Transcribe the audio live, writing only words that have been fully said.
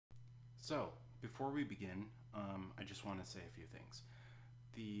So, before we begin, I just want to say a few things.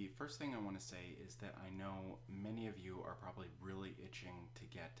 The first thing I want to say is that I know many of you are probably really itching to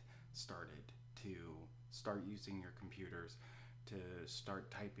get started, to start using your computers, to start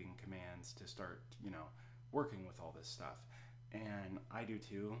typing commands, to start, working with all this stuff. And I do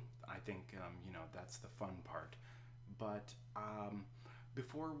too. I think, that's the fun part. But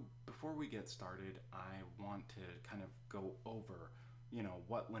before before we get started, I want to kind of go over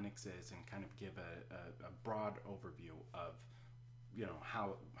what Linux is and kind of give a broad overview of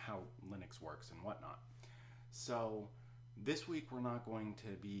how Linux works and whatnot. So this week we're not going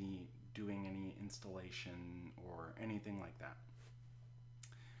to be doing any installation or anything like that.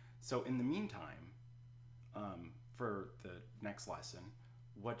 So in the meantime, for the next lesson,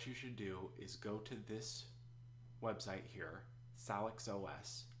 what you should do is go to this website here,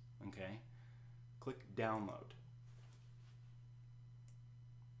 Lesson1a, okay? Click download.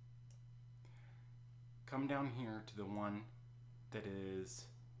 Come down here to the one that is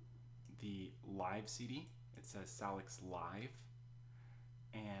the live CD. It says Salix Live,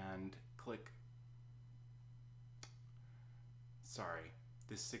 and click,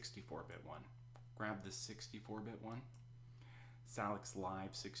 this 64-bit one. Grab the 64-bit one, Salix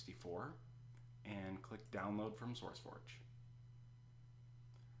Live 64, and click download from SourceForge.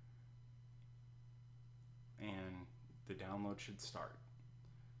 And the download should start.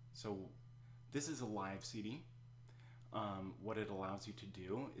 So this is a live CD. What it allows you to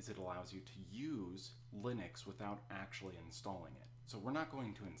do is it allows you to use Linux without actually installing it. So we're not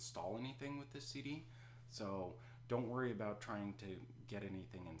going to install anything with this CD, so don't worry about trying to get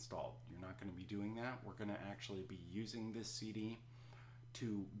anything installed. You're not going to be doing that. We're going to actually be using this CD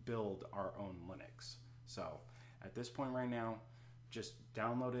to build our own Linux. So at this point right now, just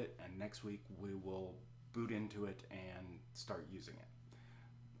download it, and next week we will boot into it and start using it.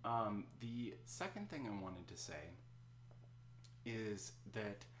 The second thing I wanted to say is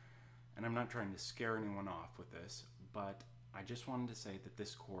that, and I'm not trying to scare anyone off with this, but I just wanted to say that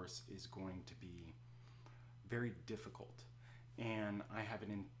this course is going to be very difficult, and I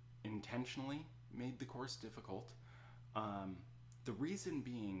haven't intentionally made the course difficult. The reason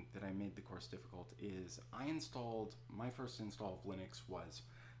being that I made the course difficult is my first install of Linux was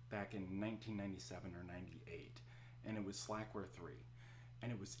back in 1997 or 98, and it was Slackware 3.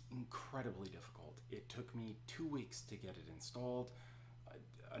 And it was incredibly difficult. It took me 2 weeks to get it installed,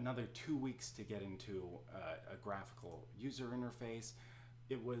 another 2 weeks to get into a graphical user interface.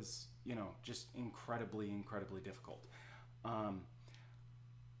 It was, just incredibly difficult.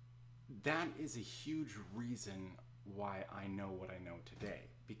 That is a huge reason why I know what I know today.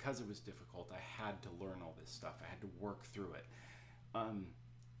 Because it was difficult, I had to learn all this stuff. I had to work through it.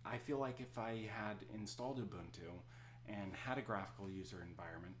 I feel like if I had installed Ubuntu and had a graphical user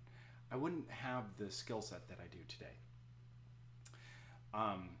environment, I wouldn't have the skill set that I do today.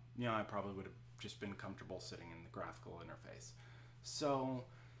 I probably would have just been comfortable sitting in the graphical interface. So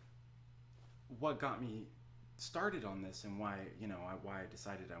what got me started on this and why I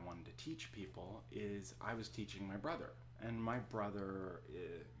decided I wanted to teach people is I was teaching my brother. And my brother,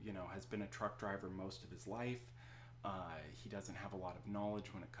 has been a truck driver most of his life. He doesn't have a lot of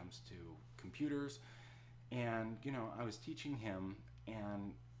knowledge when it comes to computers. And, I was teaching him,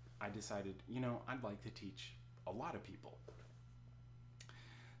 and I decided, I'd like to teach a lot of people.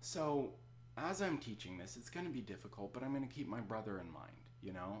 So as I'm teaching this, it's going to be difficult, but I'm going to keep my brother in mind,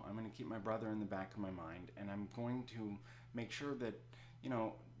 I'm going to keep my brother in the back of my mind, and I'm going to make sure that,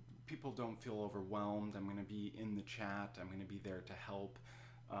 people don't feel overwhelmed. I'm going to be in the chat. I'm going to be there to help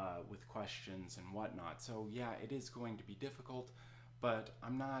with questions and whatnot. So yeah, it is going to be difficult, but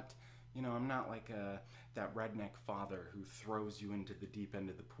I'm not like that redneck father who throws you into the deep end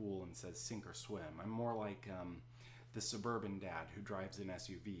of the pool and says sink or swim. I'm more like the suburban dad who drives an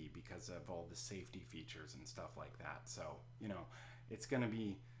SUV because of all the safety features and stuff like that. So, it's going to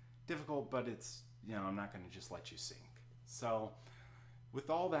be difficult, but it's, I'm not going to just let you sink. So, with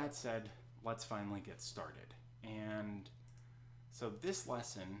all that said, let's finally get started. And so this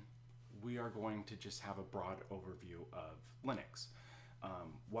lesson, we are going to just have a broad overview of Linux.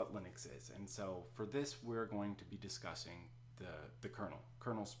 What Linux is. And so for this, we're going to be discussing the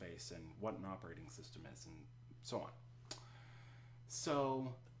kernel space, and what an operating system is, and so on.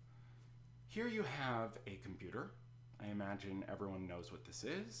 So here you have a computer. I imagine everyone knows what this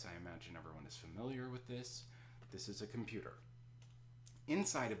is. I imagine everyone is familiar with this. This is a computer.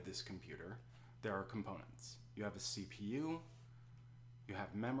 Inside of this computer, there are components. You have a CPU, you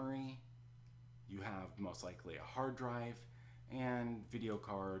have memory, you have most likely a hard drive, and video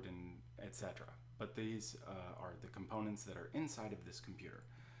card, and etc. But these are the components that are inside of this computer.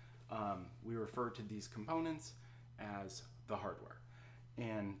 we refer to these components as the hardware.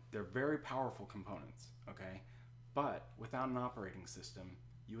 And they're very powerful components, okay? But without an operating system,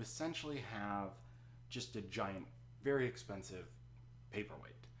 you essentially have just a giant, very expensive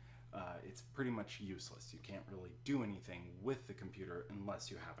paperweight. It's pretty much useless. You can't really do anything with the computer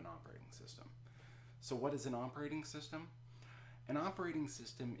unless you have an operating system. So what is an operating system? An operating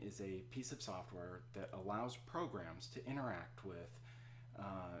system is a piece of software that allows programs to interact with,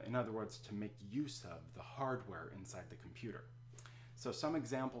 in other words, to make use of the hardware inside the computer. So some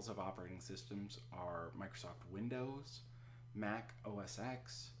examples of operating systems are Microsoft Windows, Mac OS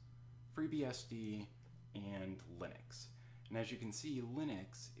X, FreeBSD, and Linux. And as you can see,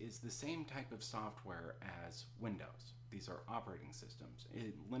 Linux is the same type of software as Windows. These are operating systems.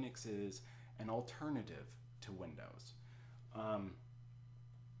 Linux is an alternative to Windows.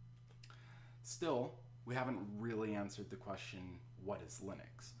 Still, we haven't really answered the question, what is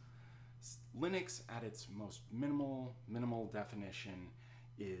Linux? Linux, at its most minimal definition,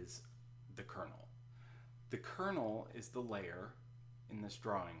 is the kernel. The kernel is the layer in this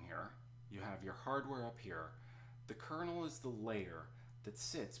drawing here. You have your hardware up here. The kernel is the layer that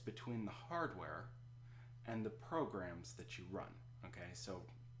sits between the hardware and the programs that you run. Okay, so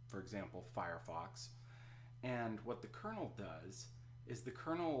for example, Firefox. And what the kernel does is the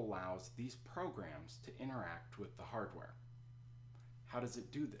kernel allows these programs to interact with the hardware. How does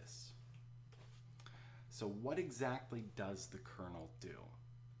it do this? So what exactly does the kernel do?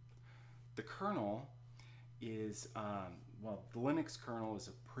 The kernel is, well, the Linux kernel is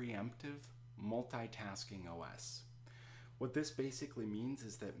a preemptive multitasking OS. What this basically means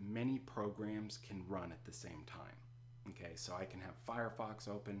is that many programs can run at the same time. Okay, so I can have Firefox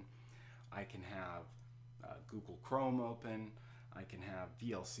open, I can have Google Chrome open, I can have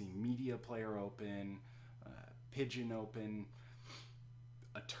VLC Media Player open, Pigeon open,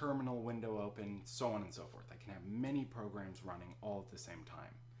 a terminal window open, so on and so forth. I can have many programs running all at the same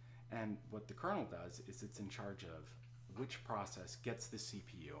time. And what the kernel does is it's in charge of which process gets the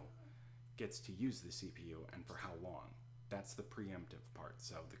CPU, gets to use the CPU, and for how long. That's the preemptive part.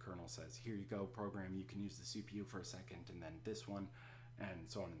 So the kernel says, here you go, program, you can use the CPU for a second, and then this one, and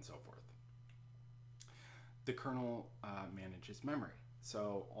so on and so forth. The kernel manages memory.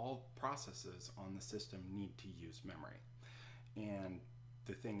 So all processes on the system need to use memory. And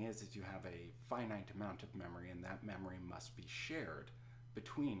the thing is you have a finite amount of memory, and that memory must be shared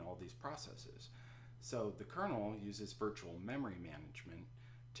between all these processes. So the kernel uses virtual memory management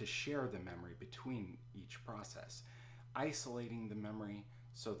to share the memory between each process, isolating the memory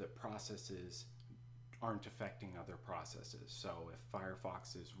so that processes aren't affecting other processes. So if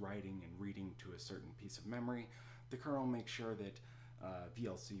Firefox is writing and reading to a certain piece of memory, the kernel makes sure that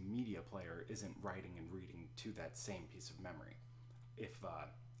VLC Media Player isn't writing and reading to that same piece of memory. If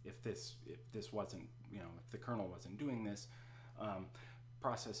this wasn't, if the kernel wasn't doing this,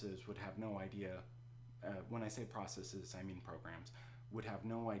 processes would have no idea. When I say processes, I mean programs would have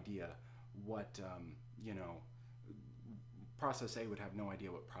no idea what process A would have no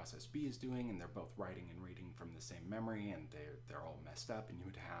idea what process B is doing, and they're both writing and reading from the same memory, and they're all messed up, and you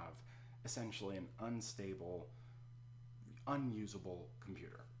would have essentially an unstable, unusable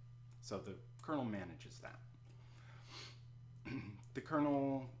computer. So the kernel manages that. The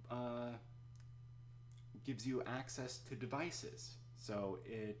kernel gives you access to devices. So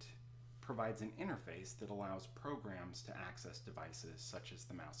it provides an interface that allows programs to access devices such as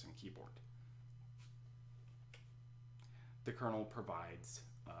the mouse and keyboard. The kernel provides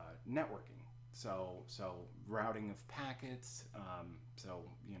networking, so routing of packets,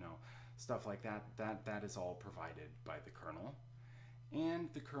 stuff like that. That is all provided by the kernel, and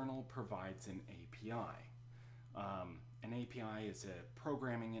the kernel provides an API. An API is a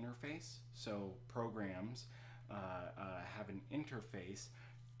programming interface, so programs have an interface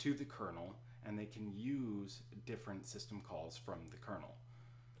to the kernel, and they can use different system calls from the kernel.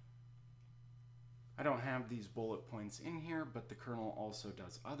 I don't have these bullet points in here, but the kernel also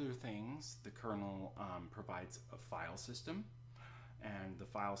does other things. The kernel provides a file system, and the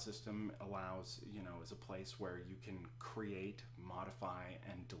file system allows, is a place where you can create, modify,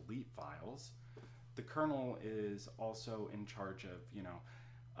 and delete files. The kernel is also in charge of,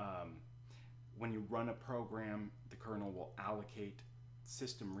 when you run a program, the kernel will allocate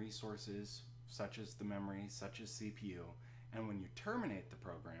system resources, such as the memory, such as CPU, and when you terminate the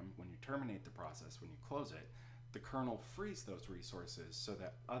program, when you terminate the process, when you close it, the kernel frees those resources so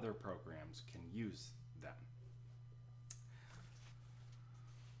that other programs can use them.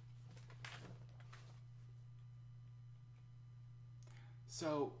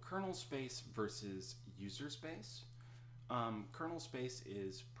 So kernel space versus user space. Kernel space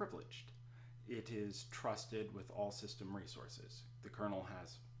is privileged. It is trusted with all system resources. The kernel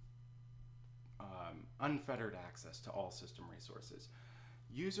has unfettered access to all system resources.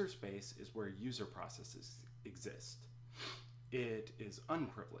 User space is where user processes exist. It is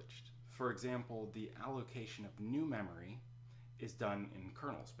unprivileged. For example, the allocation of new memory is done in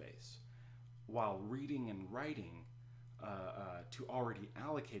kernel space, while reading and writing to already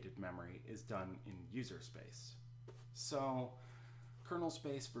allocated memory is done in user space. So, kernel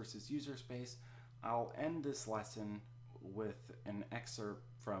space versus user space. I'll end this lesson with an excerpt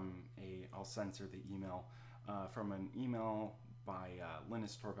from I'll censor the email, from an email by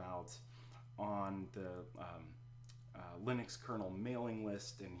Linus Torvalds on the Linux kernel mailing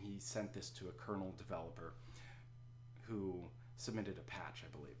list, and he sent this to a kernel developer who submitted a patch,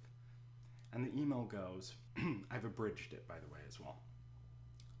 I believe. And the email goes, I've abridged it, by the way, as well.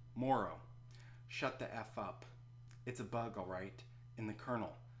 Moro, shut the F up. It's a bug, all right, in the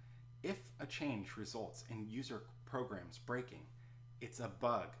kernel. If a change results in user programs breaking, it's a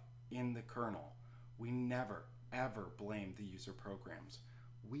bug in the kernel. We never, ever blame the user programs.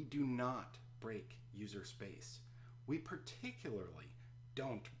 We do not break user space. We particularly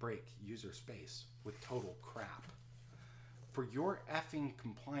don't break user space with total crap. For your effing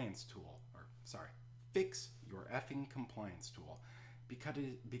compliance tool, fix your effing compliance tool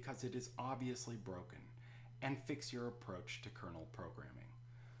because it is obviously broken, and fix your approach to kernel programming.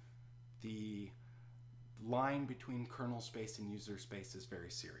 The line between kernel space and user space is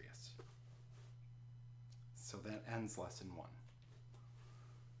very serious. So that ends lesson 1.